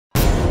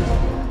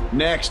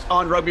Next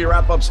on Rugby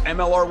Wrap-Up's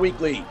MLR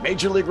Weekly,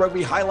 Major League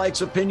Rugby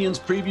highlights, opinions,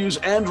 previews,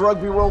 and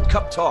Rugby World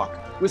Cup talk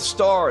with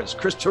stars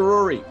Chris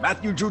Turori,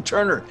 Mathew Drew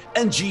Turner,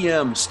 and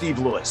GM Steve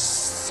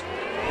Lewis.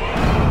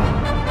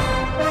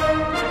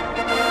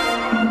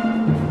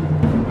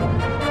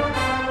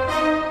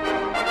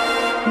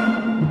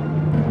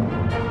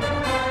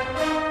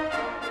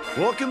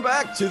 Welcome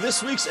back to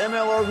this week's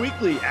MLR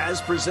Weekly,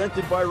 as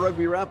presented by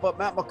Rugby Wrap-Up.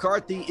 Matt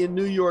McCarthy in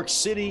New York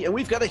City, and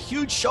we've got a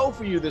huge show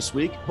for you this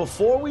week.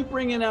 Before we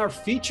bring in our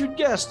featured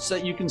guests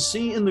that you can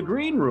see in the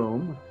green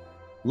room,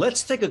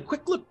 let's take a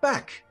quick look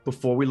back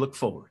before we look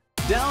forward.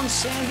 Down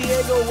San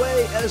Diego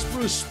way, as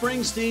Bruce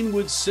Springsteen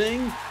would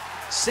sing,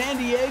 San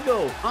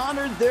Diego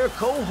honored their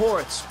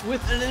cohorts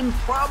with an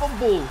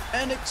improbable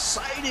and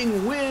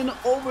exciting win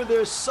over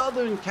their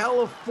Southern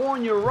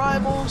California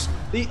rivals,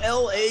 the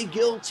LA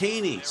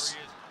Giltinis.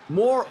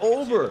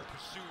 Moreover,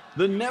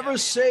 the Never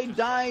Say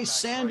Die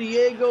San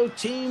Diego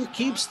team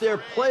keeps their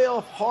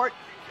playoff heart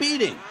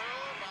beating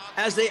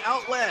as they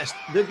outlast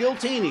the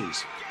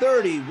Giltinis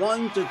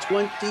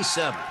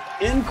 31-27.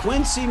 In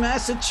Quincy,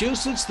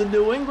 Massachusetts, the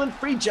New England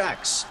Free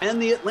Jacks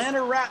and the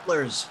Atlanta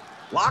Rattlers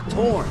locked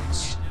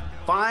horns.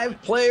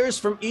 5 players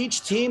from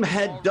each team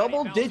had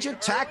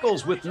double-digit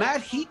tackles, with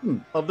Matt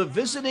Heaton of the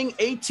visiting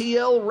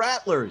ATL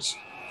Rattlers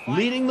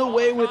leading the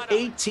way with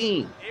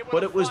 18.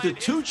 But it was the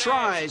 2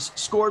 tries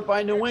scored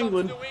by New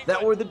England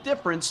that were the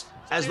difference,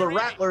 as the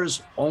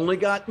Rattlers only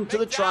got into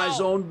the try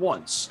zone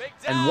once.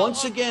 And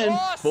once again,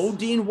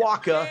 Bodine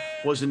Waka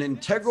was an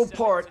integral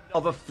part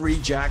of a Free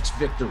Jacks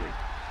victory.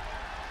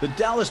 The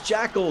Dallas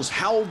Jackals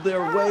howled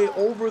their way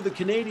over the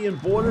Canadian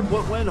border,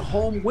 but went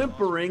home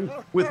whimpering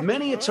with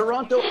many a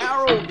Toronto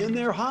arrow in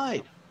their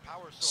hide.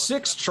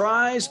 6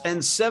 tries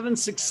and 7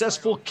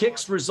 successful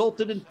kicks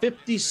resulted in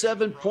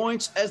 57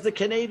 points, as the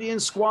Canadian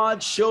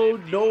squad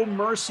showed no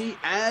mercy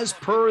as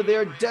per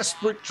their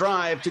desperate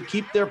drive to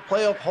keep their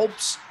playoff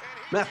hopes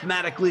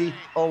mathematically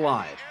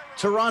alive.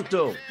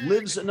 Toronto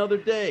lives another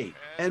day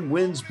and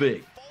wins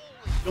big.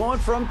 Going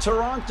from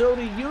Toronto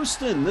to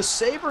Houston, the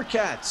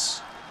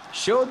SaberCats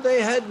showed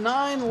they had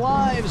 9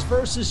 lives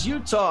versus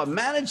Utah,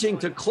 managing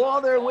to claw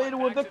their way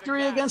to a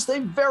victory against a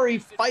very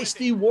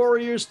feisty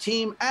Warriors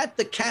team at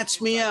the Cat's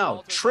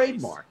Meow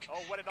trademark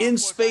in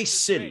Space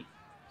City.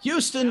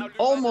 Houston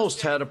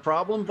almost had a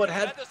problem, but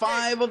had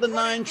 5 of the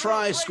 9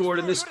 tries scored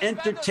in this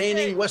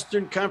entertaining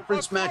Western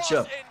Conference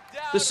matchup.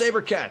 The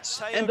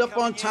SaberCats end up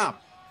on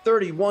top,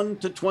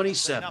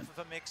 31-27.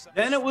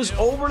 Then it was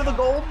over to the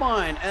gold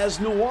mine as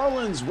New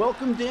Orleans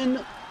welcomed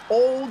in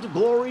Old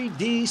Glory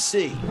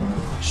DC.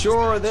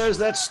 Sure, there's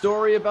that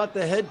story about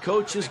the head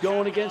coaches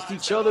going against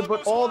each other,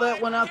 but all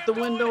that went out the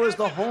window as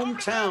the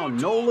hometown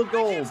NOLA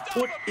Gold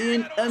put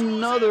in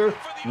another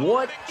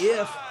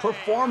what-if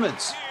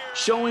performance,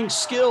 showing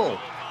skill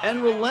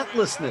and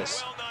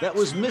relentlessness that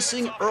was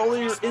missing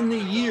earlier in the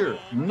year.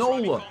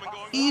 NOLA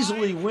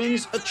easily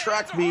wins a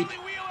track meet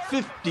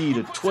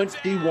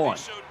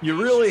 50-21. You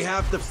really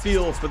have to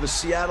feel for the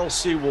Seattle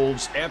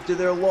Seawolves after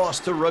their loss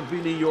to Rugby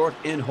New York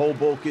in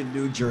Hoboken,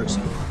 New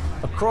Jersey.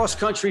 A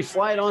cross-country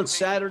flight on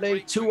Saturday,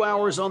 2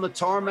 hours on the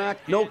tarmac,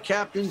 no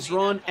captain's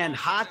run, and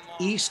hot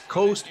East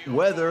Coast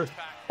weather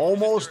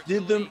almost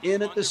did them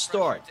in at the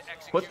start.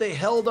 But they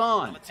held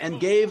on and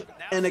gave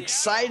an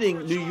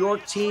exciting New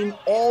York team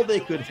all they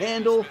could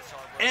handle,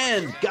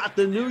 and got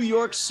the New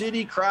York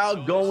City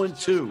crowd going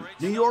too.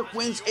 New York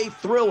wins a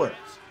thriller,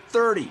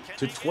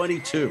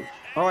 30-22.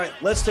 All right,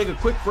 let's take a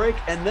quick break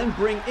and then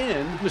bring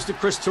in Mr.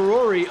 Chris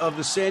Turori of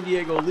the San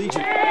Diego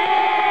Legion.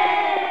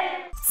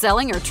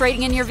 Selling or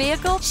trading in your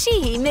vehicle?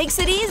 She makes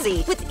it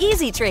easy. With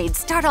Easy Trade,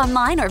 start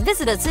online or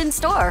visit us in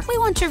store. We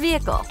want your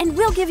vehicle, and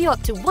we'll give you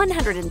up to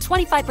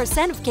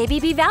 125% of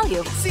KBB value.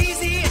 It's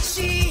easy at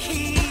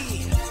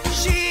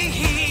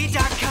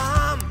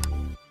Shehe.com.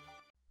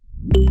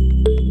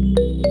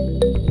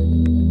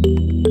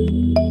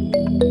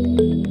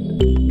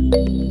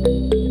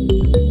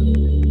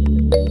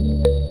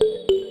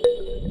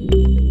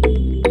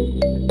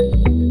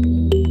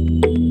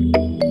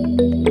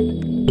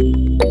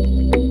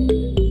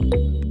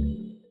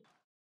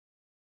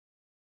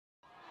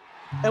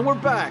 And we're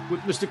back with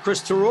Mr. Chris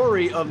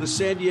Turori of the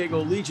San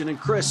Diego Legion. And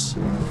Chris,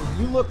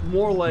 you look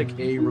more like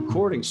a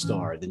recording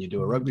star than you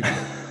do a rugby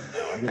player.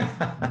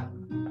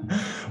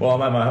 Well,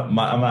 I'm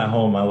at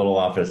home, my little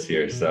office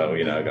here. So,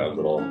 you know, I got a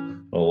little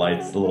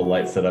light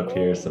set up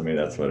here. So maybe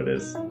that's what it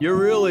is. You're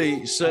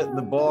really setting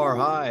the bar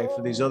high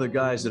for these other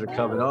guys that are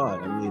coming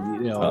on. I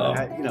mean, you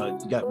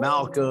got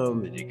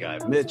Malcolm and you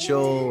got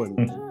Mitchell and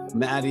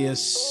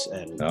Mattias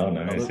and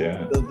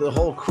the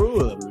whole crew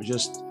of them are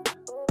just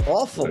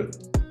awful.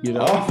 You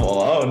know? Awful.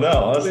 Oh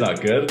no, that's not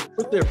good.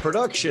 With their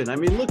production, I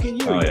mean, look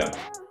at you. Oh yeah.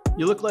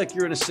 You look like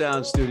you're in a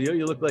sound studio.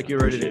 You look like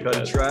you're ready to cut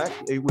a track.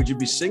 Would you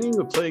be singing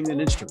or playing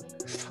an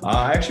instrument?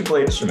 I actually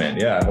play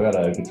instrument. Yeah, I got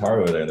a guitar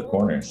over there in the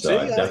corner. So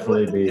I'd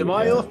definitely be. Am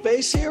I off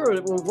base here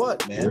or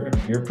what, man?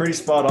 You're pretty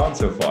spot on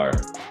so far.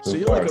 So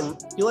you're like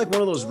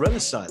one of those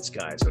Renaissance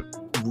guys, a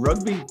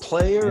rugby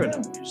player and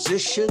a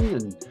musician,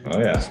 and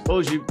I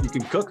suppose you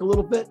can cook a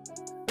little bit.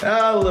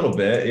 A little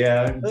bit,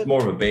 yeah. It's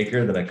more of a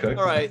baker than a cook.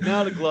 All right,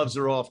 now the gloves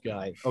are off,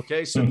 guy.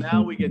 Okay, so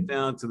now we get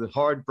down to the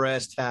hard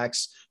brass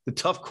tacks, the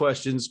tough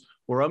questions,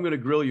 where I'm going to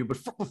grill you.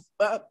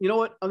 But you know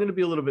what? I'm going to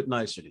be a little bit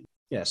nicer to you.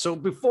 Yeah, so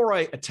before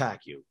I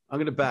attack you, I'm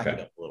going to back it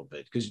up a little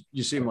bit because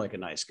you seem like a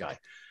nice guy.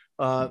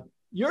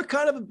 You're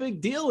kind of a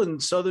big deal in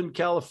Southern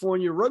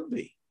California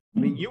rugby. I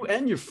mean, you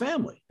and your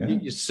family. Yeah.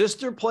 Your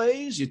sister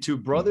plays, your two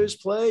brothers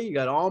play, you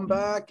got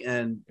Armback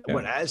and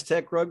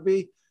Aztec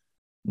rugby,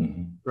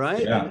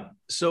 right? Yeah.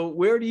 So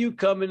where do you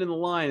come in the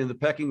line in the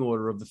pecking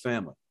order of the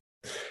family?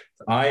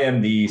 I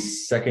am the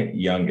second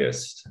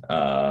youngest.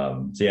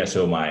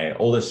 So my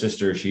oldest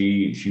sister,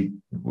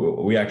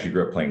 we actually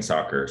grew up playing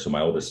soccer. So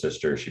my oldest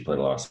sister, she played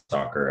a lot of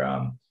soccer.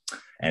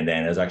 And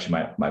then it was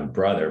actually my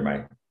brother,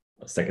 my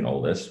second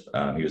oldest.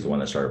 He was the one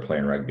that started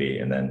playing rugby.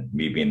 And then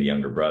me being the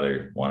younger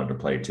brother wanted to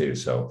play too.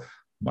 So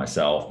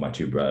myself, my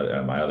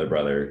other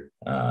brother,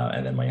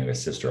 and then my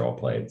youngest sister all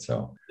played.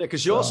 So yeah,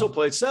 because you also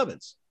played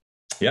sevens.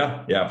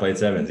 Yeah, I played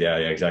sevens. Yeah,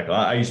 exactly.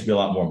 I used to be a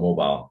lot more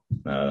mobile.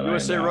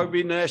 USA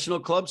Rugby National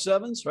Club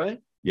sevens, right?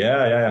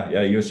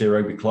 Yeah. USA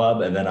Rugby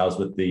Club, and then I was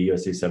with the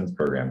USA Sevens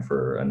program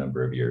for a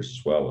number of years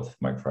as well with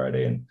Mike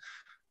Friday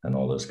and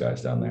all those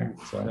guys down there.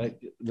 So right.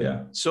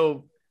 yeah.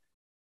 So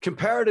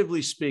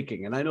comparatively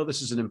speaking, and I know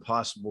this is an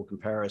impossible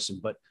comparison,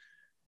 but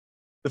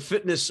the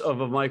fitness of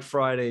a Mike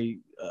Friday,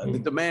 the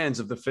demands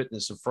of the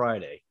fitness of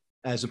Friday,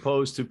 as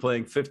opposed to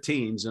playing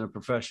 15s in a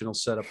professional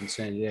setup in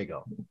San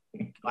Diego.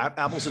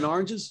 Apples and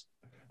oranges?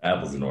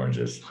 Apples and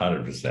oranges,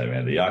 100%,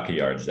 man. The Yaka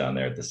yards down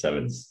there at the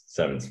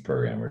sevens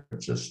program are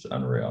just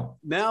unreal.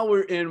 Now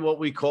we're in what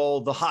we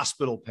call the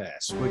hospital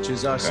pass, which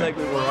is our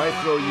segment where I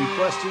throw you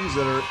questions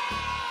that are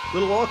a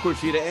little awkward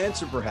for you to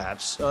answer,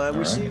 perhaps.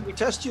 We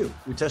test you.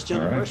 We test you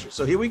under pressure.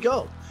 So here we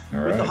go.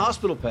 With the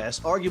hospital pass,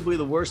 arguably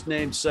the worst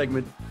named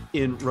segment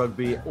in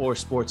rugby or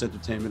sports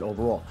entertainment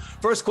overall.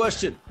 First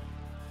question.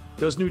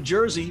 Does New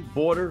Jersey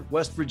border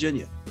West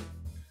Virginia?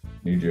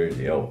 New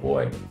Jersey, oh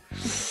boy.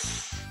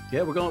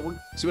 Yeah, we're going.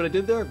 See what I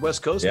did there?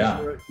 West Coast. Yeah.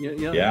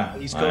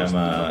 East Coast.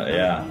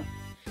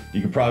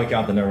 You can probably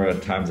count the number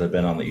of times I've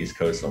been on the East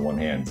Coast on one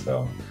hand.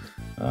 So,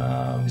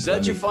 is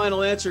that your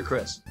final answer,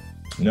 Chris?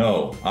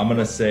 No, I'm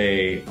gonna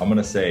say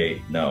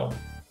no.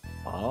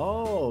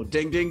 Oh,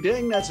 ding, ding,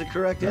 ding! That's a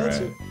correct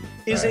answer.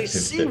 Right. Is a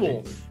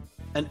seawolf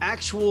an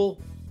actual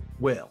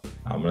whale?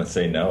 I'm gonna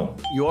say no.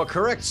 You are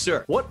correct,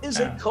 sir. What is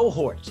a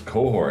cohort?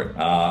 Cohort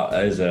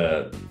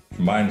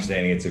from my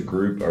understanding, it's a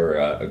group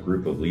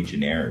of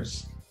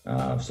legionnaires,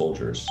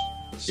 soldiers.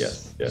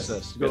 Yes.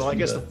 Well, I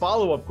guess the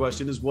follow-up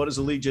question is, what is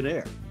a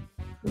legionnaire?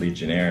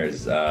 Legionnaire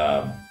is,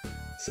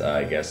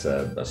 I guess,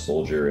 a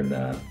soldier in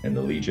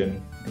the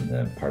legion, in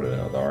the part of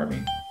the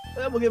army.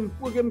 We'll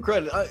give him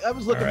credit. I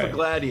was looking for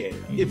gladiator.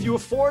 If you were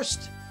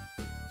forced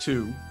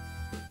to,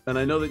 and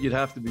I know that you'd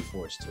have to be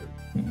forced to,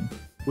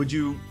 would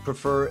you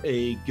prefer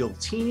a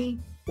Giltini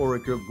or a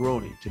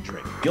Gilgroni to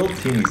drink?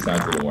 Giltini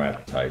sounds a little more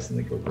appetizing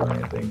than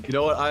Gilgroni, I think. You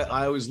know what?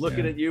 I was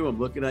looking at you. I'm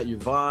looking at your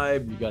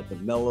vibe. You got the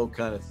mellow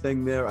kind of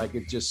thing there. I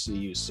could just see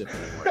you sipping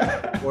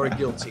or a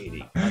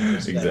Giltini.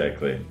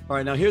 Exactly. All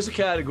right, now here's a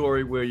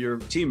category where your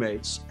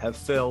teammates have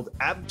failed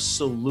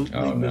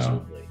absolutely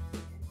miserably.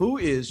 Who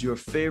is your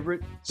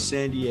favorite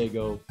San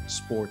Diego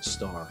sports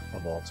star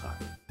of all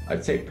time?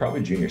 I'd say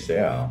probably Junior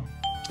Seau.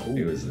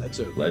 He was that's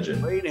a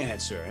legend. Great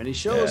answer. And he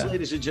shows,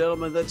 ladies and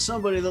gentlemen, that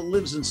somebody that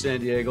lives in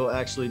San Diego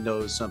actually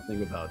knows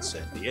something about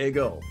San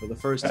Diego for the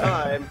first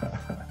time.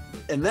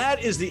 And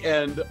that is the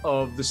end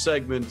of the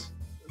segment,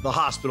 the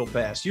hospital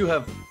pass. You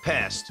have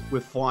passed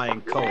with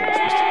flying colors,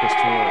 Mr. Chris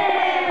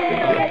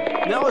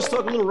Turori. Now let's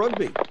talk a little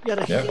rugby. You had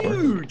a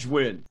huge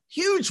win.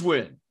 Huge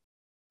win.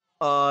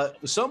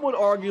 Some would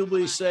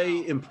arguably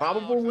say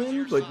improbable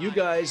win, but you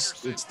guys,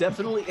 it's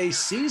definitely a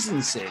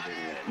season-saving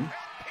win.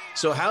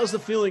 So how's the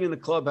feeling in the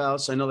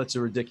clubhouse? I know that's a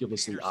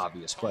ridiculously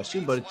obvious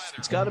question, but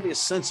it's got to be a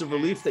sense of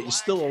relief that you're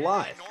still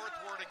alive.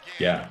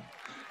 Yeah.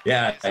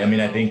 I mean,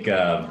 I think,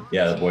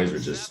 the boys were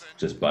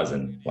just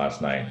buzzing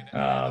last night.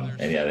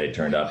 They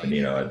turned up and, we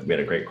had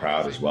a great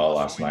crowd as well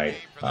last night.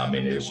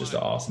 It was just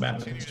an awesome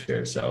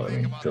atmosphere. So,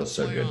 it feels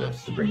so good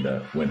to bring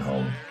the win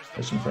home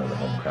just in front of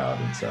the home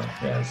crowd. And so,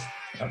 it's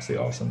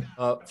absolutely awesome.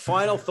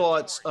 Final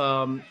thoughts.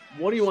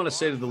 What do you want to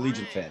say to the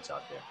Legion fans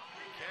out there?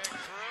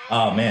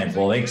 Oh, man.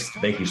 Well,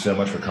 thank you so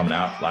much for coming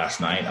out last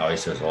night.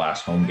 Obviously, it was the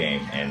last home game,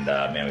 and,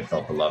 we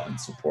felt the love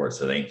and support.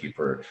 So thank you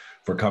for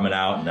coming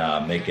out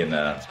and making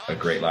a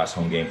great last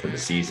home game for the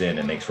season,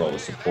 and thanks for all the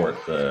support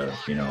the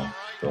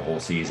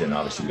whole season.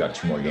 Obviously, we got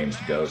 2 more games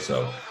to go,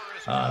 so,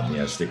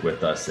 stick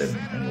with us,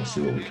 and we'll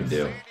see what we can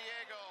do.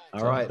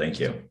 All right. Thank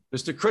you.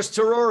 Mr. Chris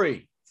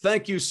Turori,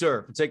 thank you,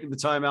 sir, for taking the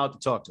time out to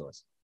talk to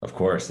us. Of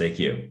course. Thank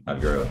you. Have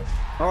a good one.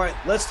 All right.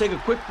 Let's take a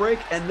quick break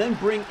and then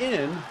bring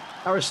in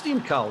our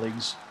esteemed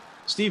colleagues,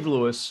 Steve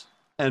Lewis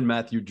and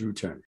Mathew Drew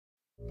Turner.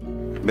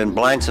 I've been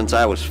blind since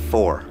I was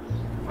 4,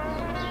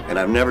 and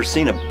I've never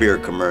seen a beer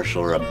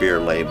commercial or a beer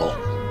label.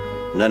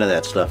 None of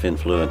that stuff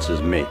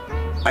influences me.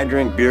 I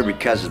drink beer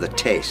because of the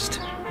taste,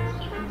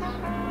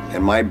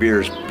 and my beer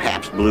is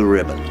Pabst Blue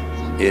Ribbon.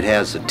 It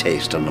has a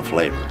taste and the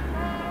flavor.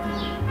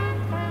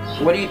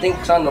 What do you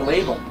think's on the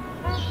label?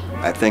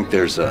 I think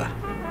there's a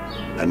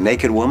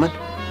naked woman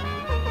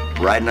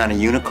riding on a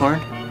unicorn,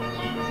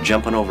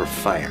 jumping over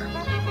fire.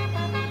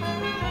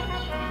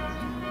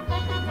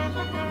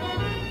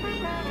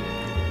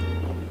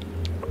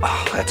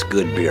 Oh, that's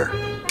good beer.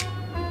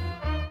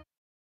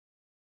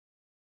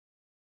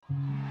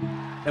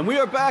 And we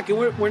are back, and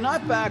we're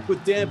not back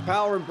with Dan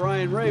Power and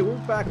Brian Ray. We're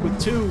back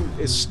with two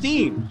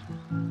esteemed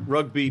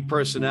rugby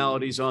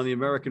personalities on the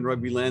American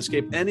rugby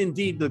landscape and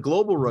indeed the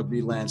global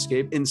rugby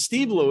landscape. And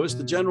Steve Lewis,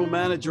 the general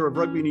manager of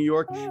Rugby New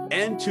York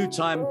and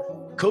two-time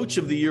Coach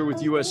of the Year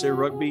with USA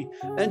Rugby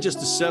and just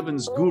a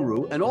sevens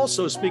guru. And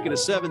also, speaking of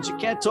sevens, you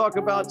can't talk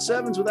about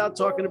sevens without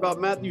talking about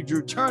Mathew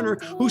Drew Turner,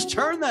 who's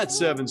turned that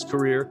sevens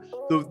career,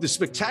 the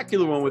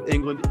spectacular one with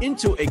England,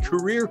 into a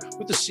career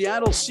with the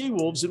Seattle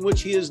Seawolves, in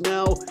which he is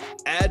now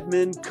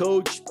admin,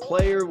 coach,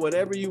 player,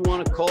 whatever you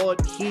want to call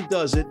it. He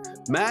does it.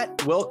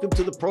 Matt, welcome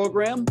to the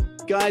program.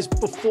 Guys,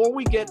 before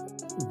we get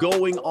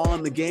going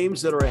on the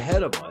games that are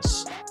ahead of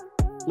us,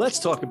 let's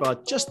talk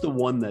about just the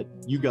one that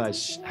you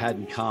guys had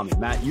in common.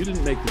 Matt, you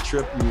didn't make the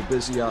trip. You were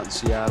busy out in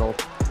Seattle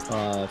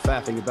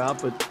faffing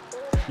about, but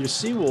your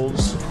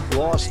Seawolves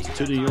lost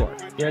to New York.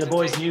 Yeah, the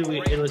boys knew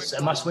it was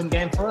a must-win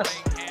game for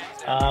us.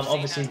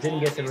 Obviously, didn't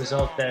get the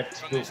result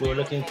that we were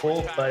looking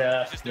for,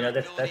 but you know,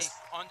 that's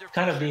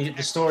kind of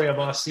the story of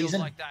our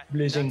season,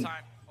 losing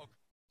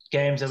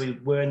games that we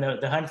were in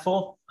the hunt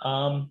for.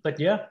 But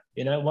yeah,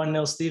 you know,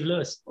 1-0 Steve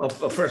Lewis. Well,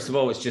 first of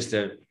all, it's just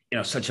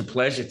such a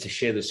pleasure to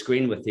share the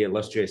screen with the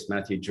illustrious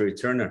Mathew Drew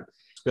Turner.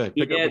 Good.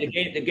 Yeah,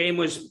 the game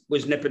was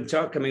nip and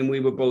tuck. I mean, we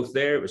were both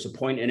there. It was a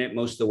point in it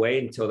most of the way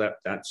until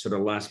that sort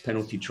of last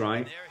penalty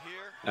try.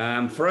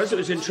 For us, it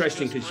was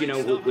interesting because, you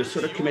know, we're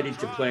sort of committed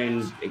to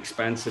playing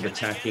expansive,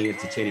 attacking,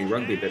 entertaining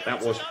rugby, but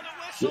that was,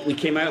 we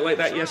came out like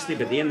that yesterday,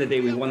 but at the end of the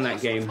day, we won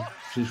that game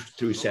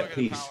through set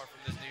piece.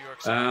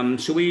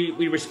 So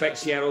we respect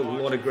Seattle,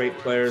 a lot of great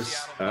players,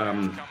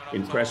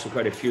 impressed with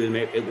quite a few of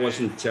them. It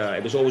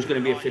was always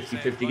going to be a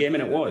 50-50 game,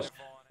 and it was.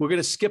 We're going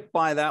to skip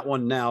by that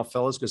one now,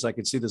 fellas, because I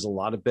can see there's a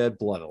lot of bad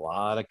blood, a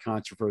lot of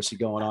controversy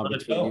going on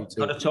between you two.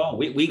 Not at all.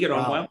 We get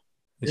on well.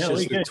 It's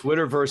just the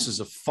Twitterverse is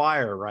a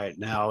fire right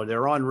now.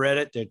 They're on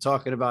Reddit. They're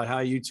talking about how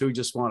you two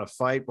just want to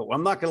fight, but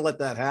I'm not going to let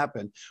that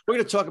happen. We're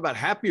going to talk about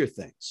happier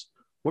things.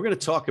 We're going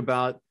to talk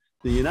about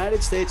the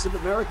United States of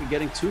America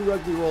getting 2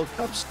 Rugby World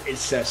Cups.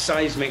 It's a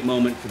seismic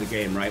moment for the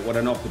game, right? What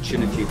an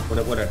opportunity.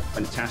 What a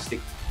fantastic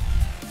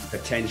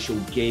potential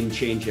game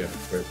changer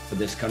for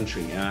this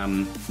country.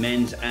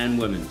 Men's and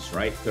women's,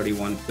 right?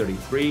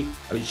 31-33.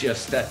 I was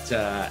just at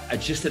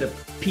a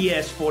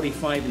PS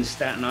 45 in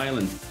Staten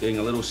Island doing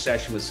a little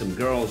session with some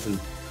girls, and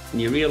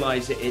you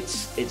realize that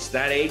it's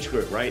that age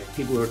group, right?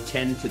 People who are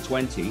 10 to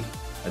 20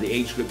 are the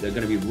age group that are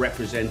going to be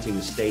representing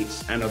the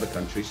States and other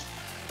countries.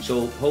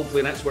 So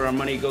hopefully that's where our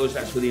money goes.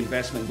 That's where the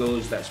investment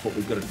goes. That's what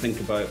we've got to think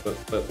about.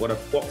 But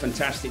what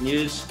fantastic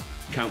news.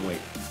 Can't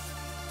wait.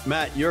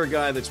 Matt, you're a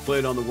guy that's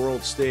played on the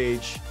world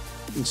stage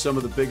in some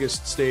of the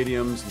biggest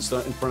stadiums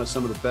and in front of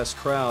some of the best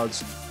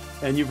crowds.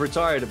 And you've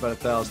retired about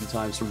 1,000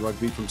 times from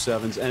rugby, from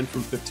sevens and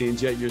from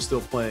 15s, yet you're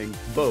still playing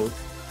both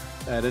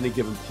at any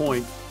given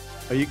point.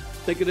 Are you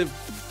thinking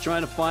of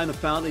trying to find the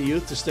fountain of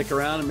youth to stick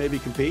around and maybe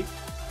compete?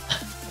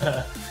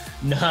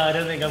 No, I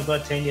don't think I've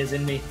got 10 years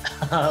in me.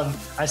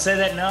 I say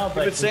that now,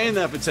 but... You've been saying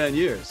that for 10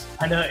 years.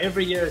 I know,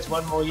 every year it's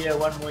one more year.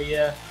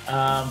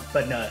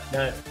 But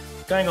no.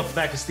 Going off the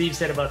back of Steve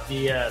said about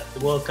the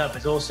World Cup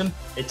is awesome.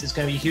 It's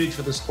going to be huge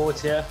for the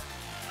sports here.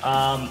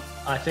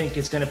 I think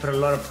it's going to put a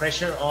lot of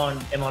pressure on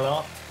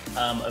MLR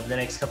over the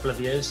next couple of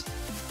years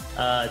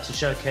to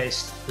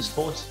showcase the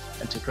sport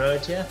and to grow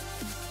it here.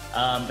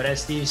 But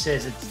as Steve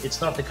says, it's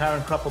not the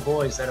current crop of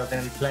boys that are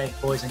going to be playing,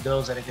 boys and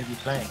girls that are going to be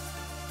playing.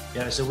 You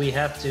know, so we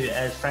have to,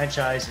 as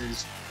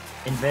franchises,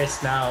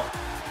 invest now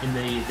in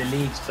the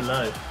leagues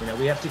below. You know,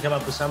 we have to come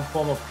up with some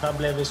form of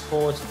club level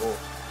sports or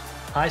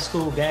high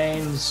school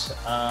games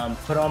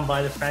put on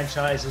by the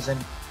franchises, and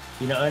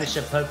you know,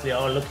 ownership hopefully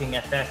are looking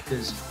at that,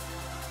 because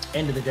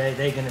end of the day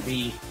they're going to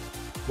be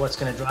what's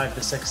going to drive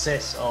the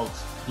success of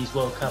these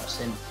World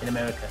Cups in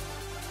America.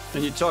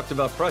 And you talked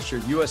about pressure.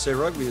 USA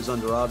Rugby is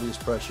under obvious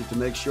pressure to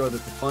make sure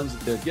that the funds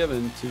that they're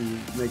given to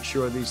make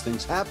sure these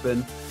things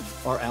happen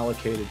are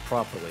allocated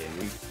properly.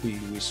 And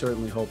we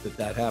certainly hope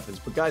that happens.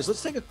 But guys,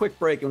 let's take a quick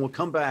break and we'll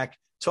come back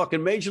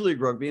talking Major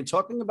League Rugby and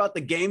talking about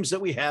the games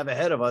that we have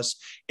ahead of us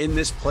in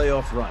this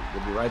playoff run.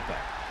 We'll be right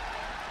back.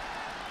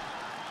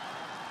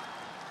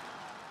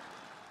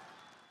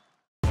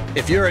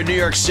 If you're in New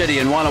York City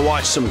and want to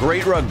watch some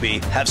great rugby,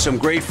 have some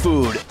great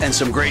food, and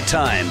some great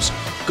times,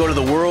 go to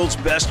the world's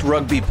best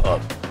rugby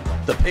pub,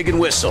 the Pig and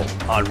Whistle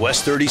on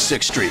West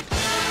 36th Street.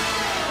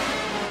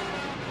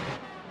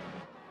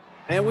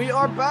 And we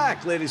are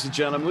back, ladies and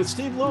gentlemen, with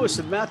Steve Lewis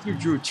and Mathew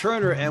Drew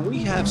Turner, and we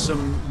have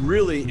some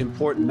really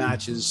important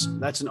matches.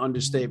 That's an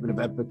understatement of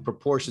epic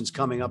proportions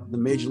coming up in the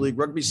Major League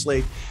Rugby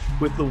slate,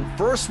 with the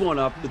first one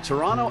up, the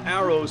Toronto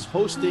Arrows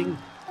hosting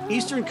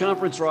Eastern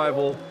Conference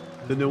rival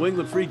the New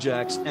England Free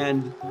Jacks,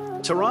 and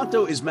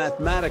Toronto is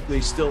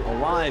mathematically still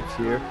alive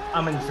here.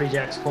 I'm in the Free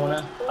Jacks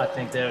corner. I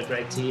think they're a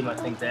great team. I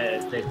think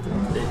they're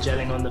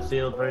gelling on the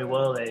field very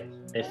well.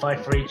 They fight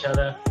for each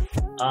other.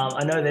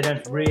 I know they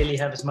don't really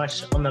have as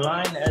much on the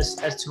line as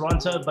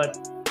Toronto, but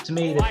to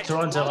me,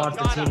 Toronto aren't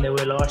the team they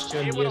were last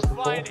year and the years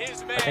before. I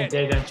think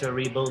they're going to a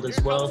rebuild as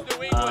well.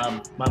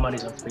 My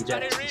money's on Free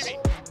Jacks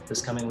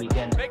this coming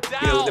weekend.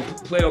 You know, the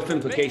playoff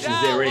implications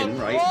they're in,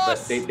 right?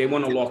 But they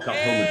want to lock up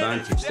home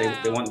advantage.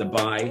 They want the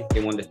bye.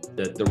 They want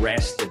the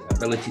rest, the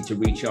ability to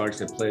recharge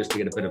their players to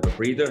get a bit of a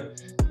breather.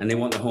 And they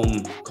want the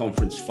home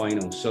conference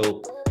final.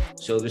 So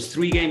there's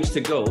 3 games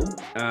to go.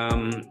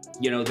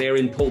 You know, they're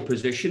in pole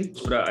position,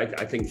 but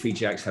I think Free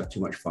Jacks have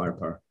too much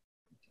firepower.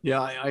 Yeah,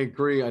 I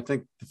agree. I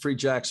think the Free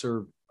Jacks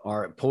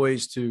are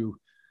poised to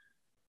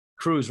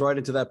cruise right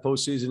into that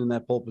postseason in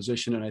that pole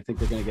position, and I think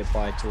they're going to get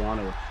by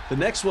Toronto. The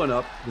next one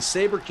up, the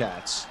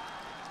SaberCats,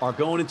 are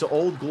going into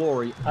Old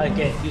Glory.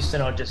 Again, Houston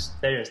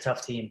they're a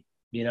tough team.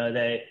 You know,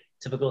 they're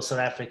typical South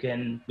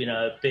African, you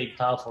know, big,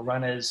 powerful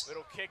runners.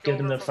 Give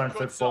them the front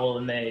foot ball,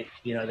 and they're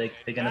going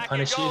to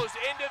punish you.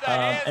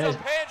 And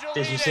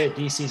as you said,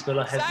 DC's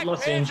had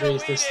lots of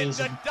injuries this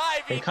season.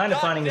 They're kind of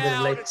finding a bit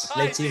of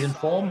late season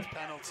form,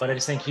 but I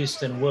just think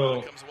Houston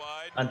will,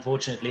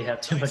 unfortunately,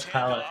 have too much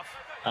power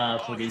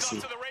for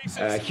DC.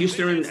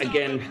 Houston,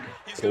 again,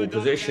 pole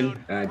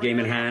position, game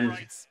in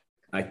hand.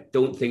 I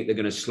don't think they're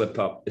going to slip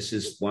up. This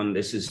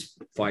is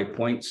 5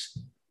 points.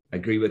 I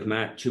agree with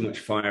Matt. Too much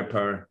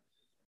firepower,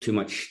 too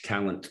much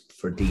talent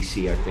for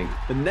DC, I think.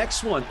 The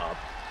next one up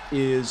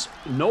is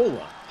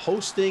NOLA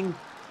hosting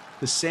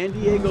the San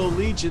Diego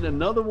Legion,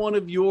 another one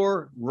of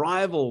your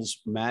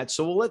rivals, Matt.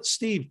 So we'll let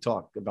Steve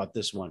talk about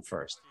this one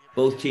first.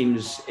 Both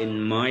teams,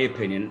 in my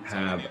opinion,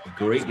 have a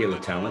great deal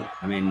of talent.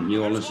 I mean,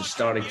 New Orleans is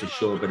starting to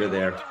show a bit of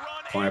their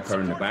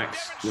firepower in the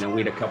backs. You know,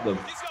 we had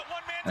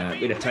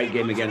a tight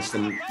game against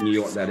them, New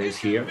York, that is,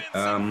 here.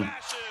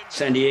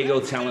 San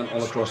Diego, talent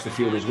all across the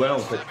field as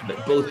well,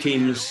 but both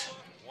teams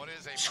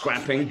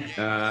scrapping,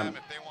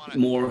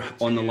 more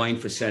on the line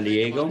for San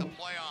Diego.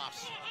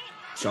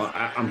 So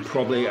I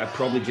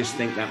probably just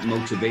think that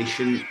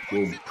motivation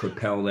will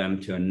propel them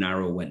to a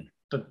narrow win.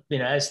 But, you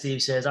know, as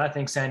Steve says, I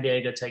think San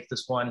Diego take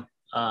this one.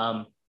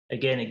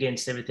 Again,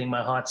 against everything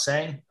my heart's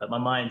saying, but my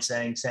mind's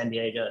saying San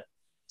Diego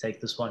take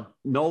this one.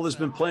 Nola's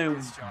been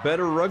playing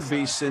better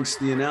rugby since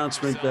the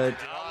announcement that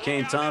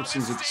Kane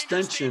Thompson's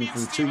extension for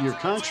the 2-year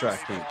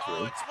contract came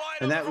through.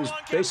 And that was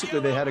basically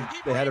they had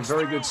a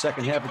very good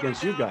second half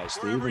against you guys,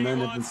 Steve, and then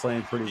they've been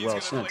playing pretty well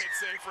since.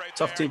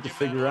 Tough team to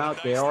figure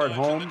out. They are at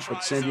home,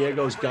 but San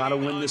Diego's got to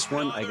win this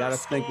one. I got to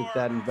think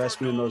that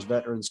investment in those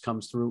veterans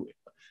comes through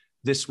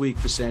this week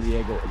for San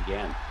Diego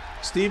again.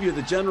 Steve, you're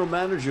the general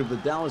manager of the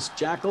Dallas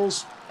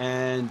Jackals,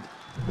 and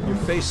you're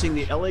facing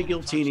the LA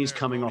Guiltinis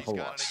coming off a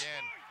loss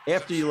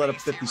after you let up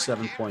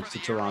 57 points to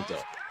Toronto.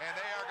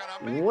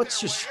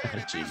 What's your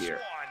strategy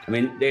here? I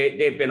mean,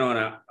 they've been on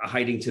a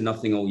hiding to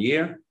nothing all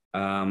year.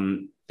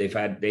 They've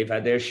had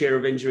their share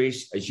of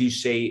injuries. As you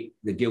say,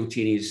 the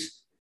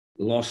Guiltinis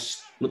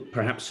lost,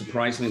 perhaps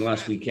surprisingly,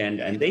 last weekend,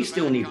 and they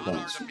still need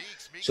points.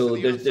 So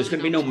there's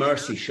going to be no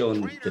mercy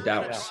shown to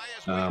Dallas.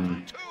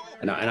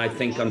 And I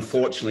think,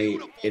 unfortunately,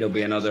 it'll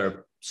be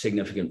another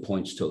significant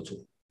points total.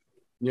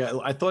 Yeah,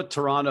 I thought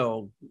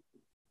Toronto,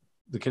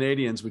 the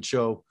Canadians, would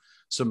show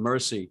some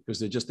mercy because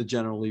they're just a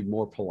generally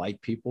more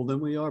polite people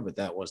than we are, but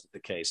that wasn't the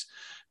case.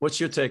 What's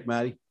your take,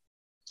 Matty?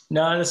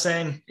 No, the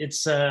same.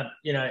 It's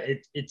you know,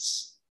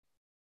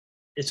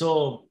 it's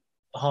all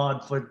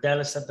hard for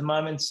Dallas at the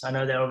moment. I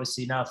know they're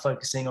obviously now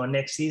focusing on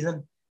next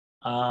season,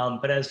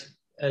 but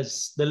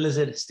as the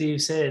Lizard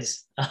Steve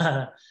says,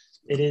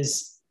 it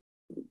is.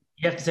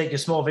 You have to take your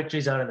small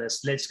victories out of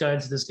this. Let's go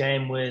into this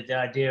game with the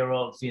idea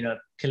of, you know,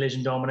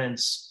 collision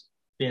dominance,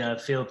 you know,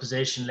 field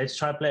position. Let's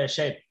try to play a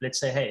shape. Let's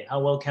say, hey, how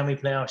well can we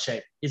play our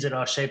shape? Is it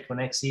our shape for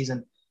next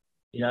season?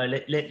 You know,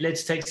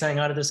 let's take something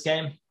out of this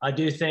game. I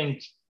do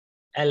think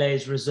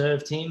LA's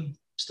reserve team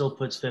still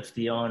puts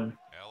 50 on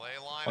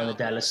the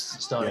Dallas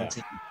starting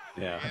team.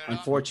 Yeah,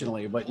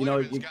 unfortunately. But, you know,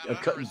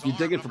 you're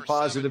digging for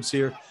positives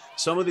here.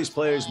 Some of these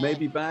players may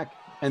be back,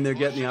 and they're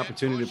getting the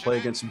opportunity to play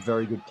against some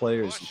very good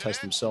players and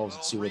test themselves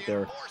and see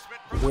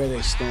where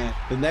they stand.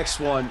 The next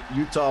one,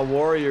 Utah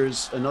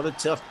Warriors,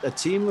 a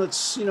team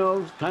that's, you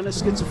know, kind of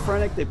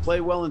schizophrenic. They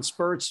play well in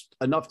spurts,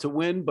 enough to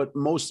win, but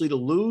mostly to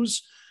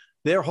lose.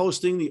 They're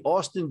hosting the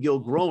Austin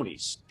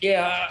Gilgronis.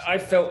 Yeah, I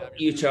felt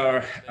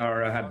Utah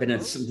have been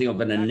something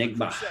of an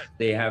enigma.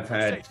 They have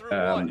had,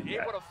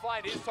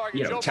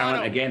 you know,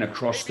 talent again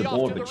across the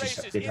board, but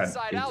just they've had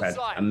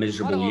a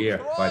miserable year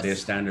by their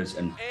standards,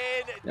 and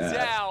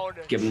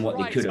given what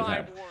they could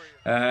have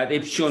had.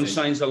 They've shown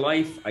signs of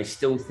life. I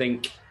still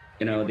think,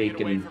 you know, they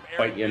can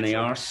bite you in the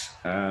arse.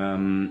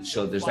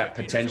 So there's that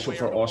potential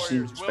for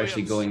Austin,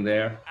 especially going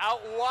there.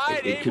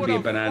 It could be a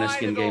banana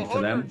skin game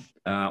for them.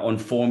 On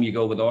form, you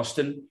go with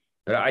Austin.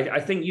 But I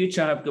think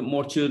Utah have got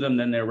more to them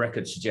than their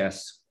record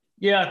suggests.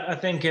 Yeah, I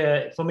think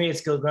for me,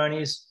 it's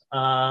Gilgronis.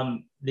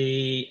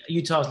 The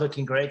Utah's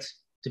looking great.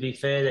 to be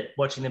fair, that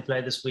watching them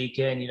play this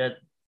weekend,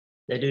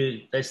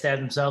 they stab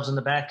themselves in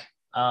the back.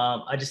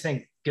 I just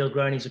think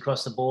Gilgronis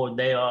across the board,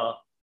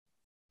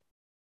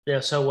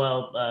 they're so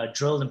well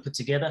drilled and put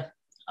together.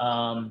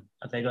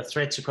 They got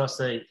threats across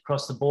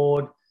the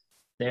board.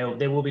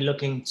 They will be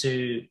looking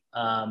to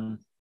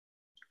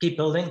keep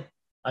building.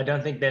 I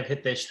don't think they've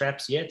hit their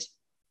straps yet.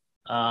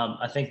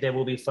 I think they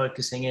will be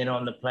focusing in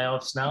on the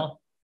playoffs now,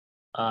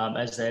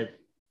 as they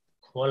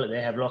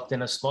have locked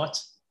in a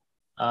spot.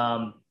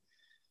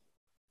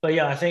 But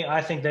yeah,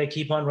 I think they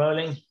keep on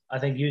rolling. I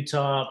think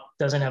Utah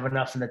doesn't have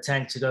enough in the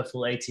tank to go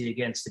full 80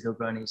 against the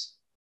Gilgronis.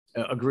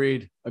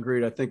 Agreed.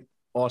 I think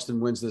Austin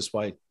wins this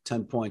by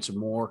 10 points or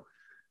more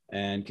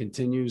and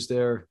continues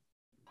their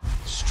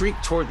streak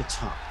toward the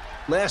top.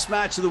 Last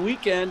match of the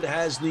weekend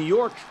has New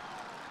York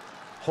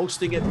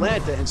hosting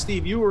Atlanta. And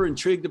Steve, you were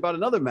intrigued about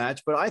another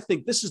match, but I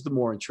think this is the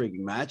more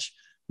intriguing match.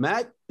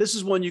 Matt, this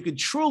is one you could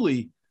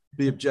truly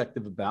be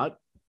objective about.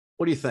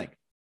 What do you think?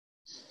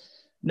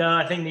 No,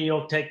 I think New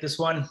York take this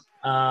one.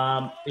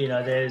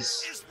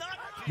 There's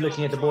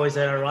looking at the boys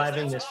that are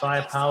arriving, there's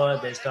firepower,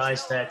 there's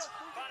guys that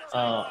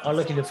are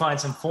looking to find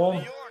some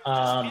form.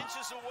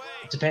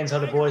 It depends how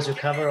the boys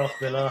recover off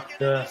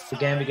the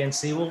game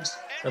against Seawolves,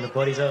 so the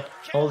bodies are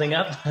holding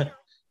up.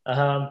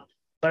 But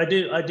I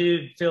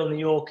do feel New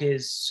York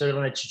is sort of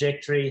on a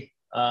trajectory,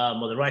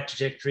 or the right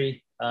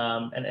trajectory.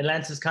 And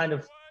Atlanta's kind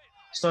of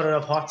started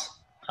off hot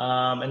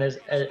and has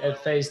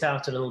phased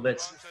out a little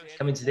bit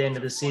coming to the end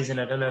of the season.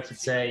 I don't know if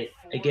it's a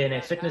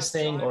fitness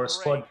thing or a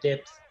squad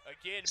depth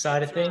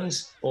side of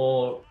things,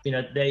 or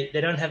they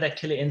don't have that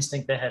killer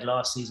instinct they had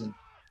last season,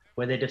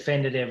 where they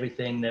defended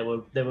everything. They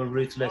were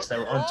ruthless. They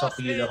were on top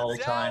of you the whole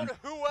time.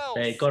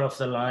 They got off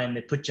the line.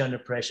 They put you under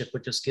pressure,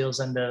 put your skills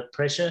under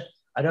pressure.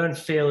 I don't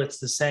feel it's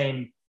the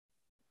same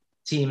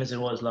team as it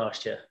was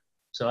last year.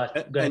 So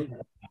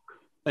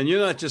and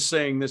you're not just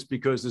saying this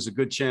because there's a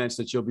good chance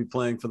that you'll be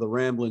playing for the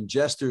Ramblin'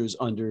 Jesters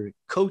under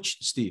Coach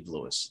Steve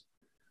Lewis.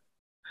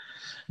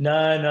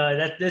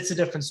 No, that's a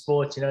different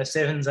sport.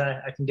 Sevens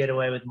I can get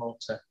away with more.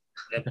 So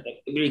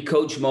maybe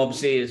Coach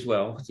Mobsy as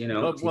well.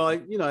 Well, I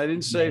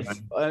didn't say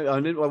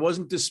I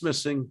wasn't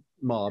dismissing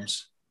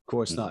Mobs, of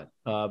course not.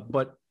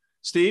 But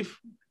Steve,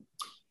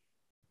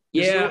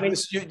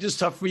 it's just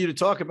tough for you to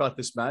talk about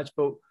this match.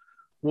 But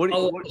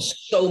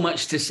so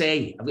much to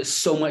say. I've got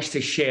so much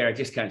to share. I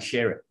just can't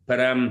share it.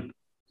 But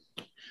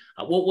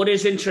what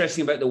is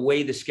interesting about the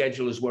way the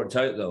schedule has worked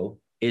out, though,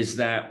 is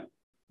that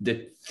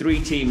the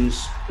three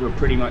teams who are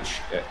pretty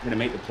much going to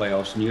make the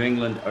playoffs, New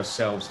England,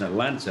 ourselves, and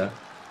Atlanta,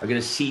 are going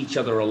to see each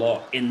other a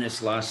lot in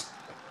this last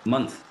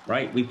month,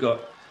 right? We've got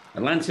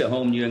Atlanta at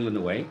home, New England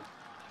away.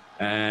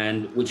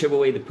 And whichever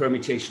way the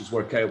permutations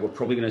work out, we're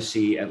probably going to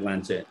see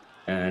Atlanta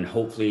and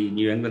hopefully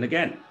New England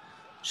again.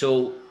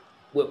 So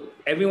we're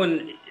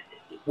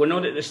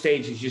not at the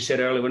stage, as you said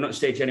earlier, we're not at the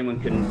stage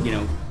anyone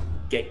can,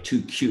 get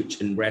too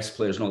cute and rest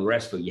players and all the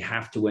rest of it. You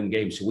have to win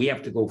games. So we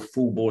have to go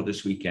full bore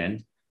this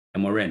weekend,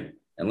 and we're in.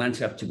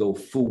 Atlanta have to go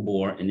full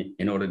bore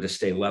in order to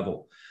stay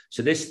level.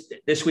 So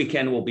this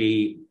weekend will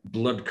be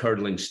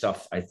blood-curdling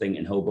stuff, I think,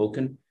 in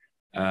Hoboken.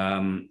 So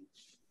I'm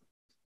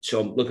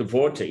looking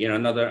forward to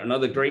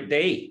another great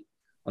day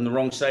on the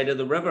wrong side of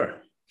the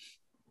river.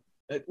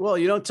 Well,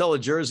 you don't tell a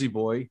Jersey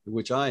boy,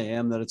 which I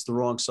am, that it's the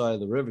wrong side of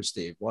the river,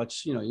 Steve.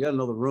 Watch, you got to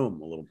know the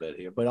room a little bit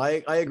here. But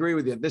I agree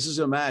with you. This is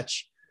a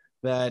match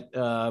that,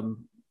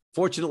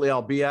 fortunately,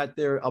 I'll be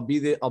there. I'll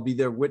be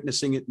there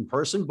witnessing it in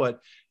person.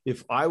 But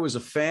if I was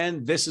a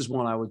fan, this is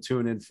one I would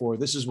tune in for.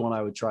 This is one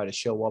I would try to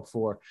show up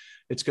for.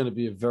 It's going to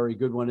be a very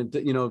good one. And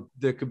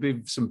there could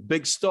be some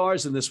big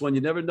stars in this one.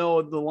 You never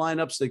know the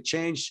lineups. They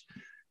change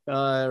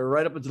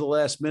right up until the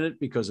last minute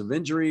because of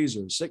injuries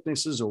or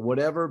sicknesses or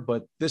whatever.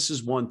 But this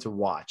is one to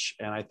watch.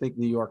 And I think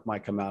New York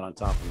might come out on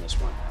top in this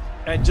one.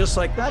 And just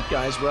like that,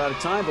 guys, we're out of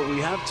time, but we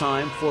have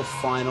time for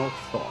final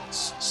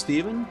thoughts.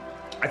 Stephen?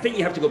 I think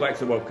you have to go back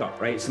to the World Cup,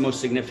 right? It's the most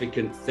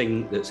significant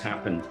thing that's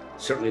happened,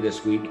 certainly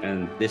this week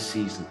and this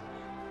season.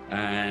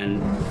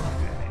 And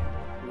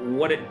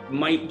what it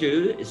might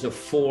do is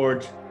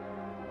afford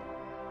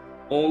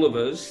all of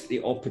us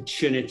the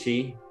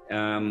opportunity,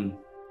 the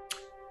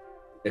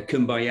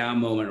kumbaya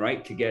moment,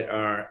 right? To get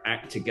our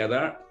act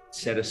together,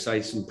 set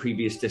aside some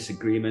previous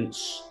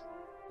disagreements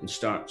and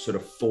start sort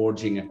of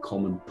forging a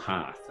common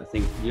path. I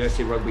think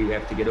USA Rugby, we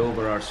have to get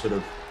over our sort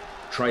of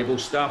tribal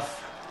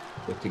stuff.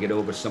 We have to get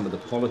over some of the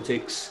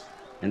politics.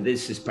 And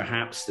this is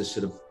perhaps the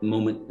sort of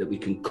moment that we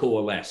can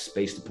coalesce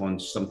based upon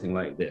something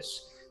like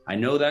this. I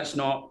know that's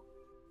not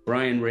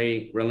Brian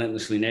Ray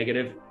relentlessly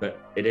negative, but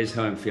it is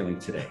how I'm feeling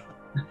today.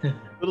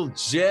 Little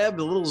jab,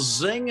 a little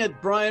zing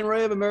at Brian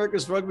Ray of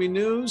America's Rugby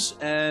News.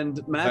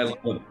 And Matt?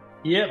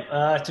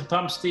 Yep, to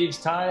pump Steve's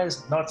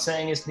tires, not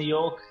saying it's New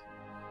York.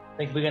 I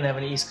think we're going to have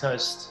an East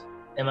Coast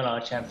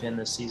MLR champion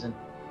this season.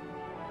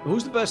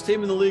 Who's the best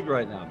team in the league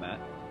right now, Matt,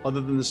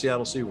 other than the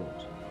Seattle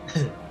Seawolves?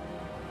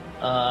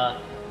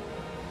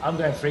 I'm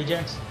going Free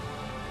Jacks.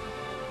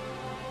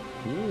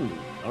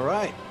 All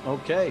right.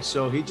 Okay.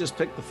 So he just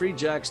picked the Free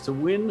Jacks to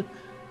win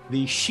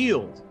the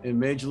Shield in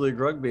Major League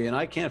Rugby, and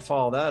I can't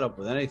follow that up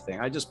with anything.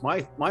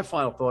 My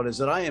final thought is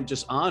that I am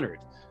just honored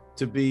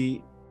to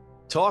be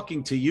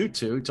talking to you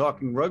two,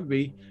 talking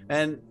rugby,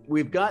 and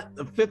we've got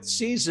the 5th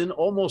season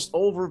almost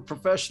over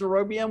professional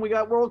rugby, and we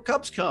got World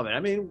Cups coming. I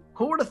mean,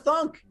 who would have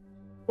thunk?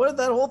 What is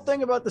that whole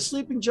thing about the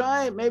sleeping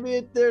giant?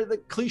 Maybe they're the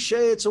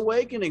cliche, it's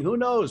awakening. Who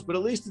knows? But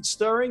at least it's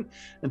stirring.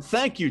 And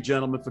thank you,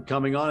 gentlemen, for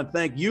coming on. And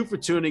thank you for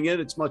tuning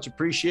in. It's much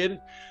appreciated.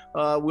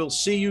 We'll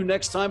see you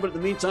next time. But in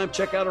the meantime,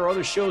 check out our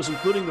other shows,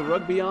 including the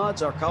Rugby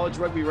Odds, our college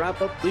rugby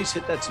wrap-up. Please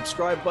hit that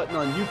subscribe button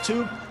on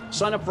YouTube.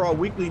 Sign up for our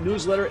weekly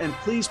newsletter. And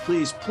please,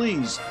 please,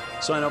 please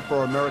sign up for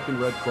our American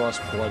Red Cross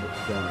Blood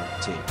Donor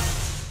Team.